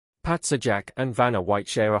Pat Sajak and Vanna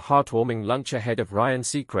share a heartwarming lunch ahead of Ryan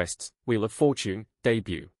Seacrest's Wheel of Fortune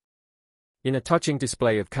debut. In a touching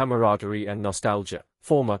display of camaraderie and nostalgia,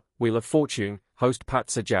 former Wheel of Fortune host Pat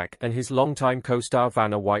Sajak and his longtime co-star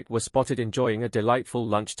Vanna were spotted enjoying a delightful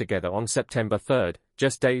lunch together on September 3,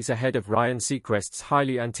 just days ahead of Ryan Seacrest's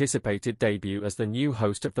highly anticipated debut as the new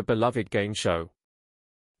host of the beloved game show.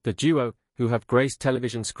 The duo, who have graced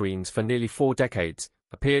television screens for nearly 4 decades,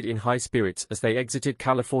 appeared in high spirits as they exited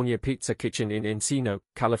California Pizza Kitchen in Encino,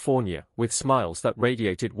 California, with smiles that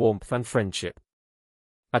radiated warmth and friendship.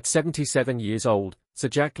 At 77 years old,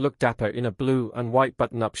 Sajak looked dapper in a blue and white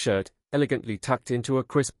button-up shirt, elegantly tucked into a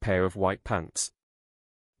crisp pair of white pants.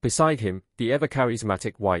 Beside him, the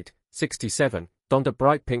ever-charismatic White, 67, donned a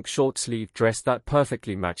bright pink short-sleeved dress that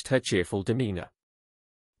perfectly matched her cheerful demeanor.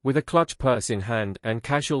 With a clutch purse in hand and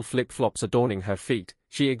casual flip-flops adorning her feet,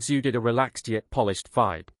 she exuded a relaxed yet polished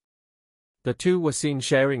vibe. The two were seen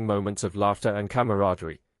sharing moments of laughter and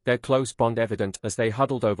camaraderie, their close bond evident as they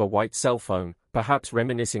huddled over White's cell phone, perhaps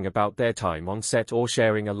reminiscing about their time on set or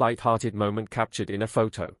sharing a light-hearted moment captured in a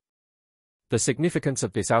photo. The significance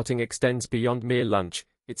of this outing extends beyond mere lunch.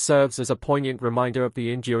 It serves as a poignant reminder of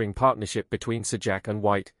the enduring partnership between Sajak and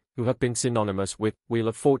White, who have been synonymous with Wheel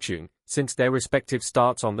of Fortune since their respective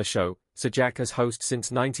starts on the show, Sajak as host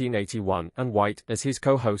since 1981 and White as his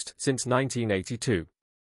co-host since 1982.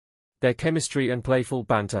 Their chemistry and playful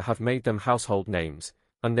banter have made them household names,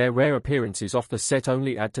 and their rare appearances off the set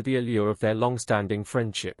only add to the allure of their long-standing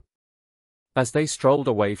friendship. As they strolled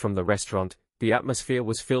away from the restaurant, the atmosphere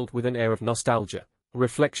was filled with an air of nostalgia, a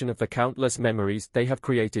reflection of the countless memories they have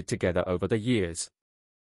created together over the years.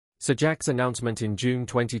 Sajak's announcement in June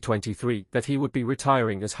 2023 that he would be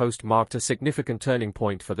retiring as host marked a significant turning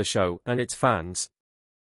point for the show and its fans.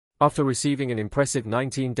 After receiving an impressive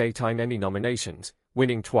 19 Daytime Emmy nominations,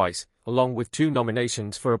 winning twice, along with 2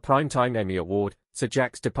 nominations for a Primetime Emmy Award,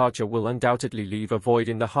 Sajak's departure will undoubtedly leave a void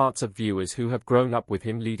in the hearts of viewers who have grown up with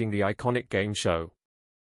him leading the iconic game show.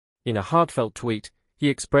 In a heartfelt tweet, he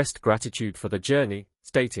expressed gratitude for the journey,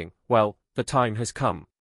 stating, "Well, the time has come.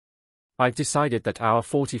 I've decided that our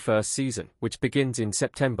 41st season, which begins in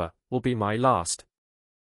September, will be my last.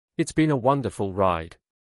 It's been a wonderful ride."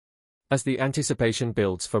 As the anticipation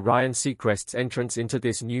builds for Ryan Seacrest's entrance into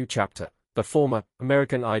this new chapter, the former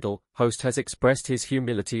American Idol host has expressed his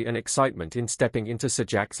humility and excitement in stepping into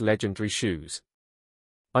Sajak's legendary shoes.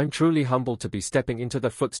 "I'm truly humbled to be stepping into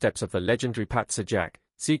the footsteps of the legendary Pat Sajak,"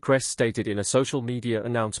 Seacrest stated in a social media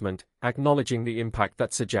announcement, acknowledging the impact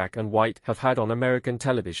that Sajak and White have had on American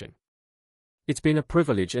television. "It's been a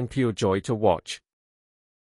privilege and pure joy to watch.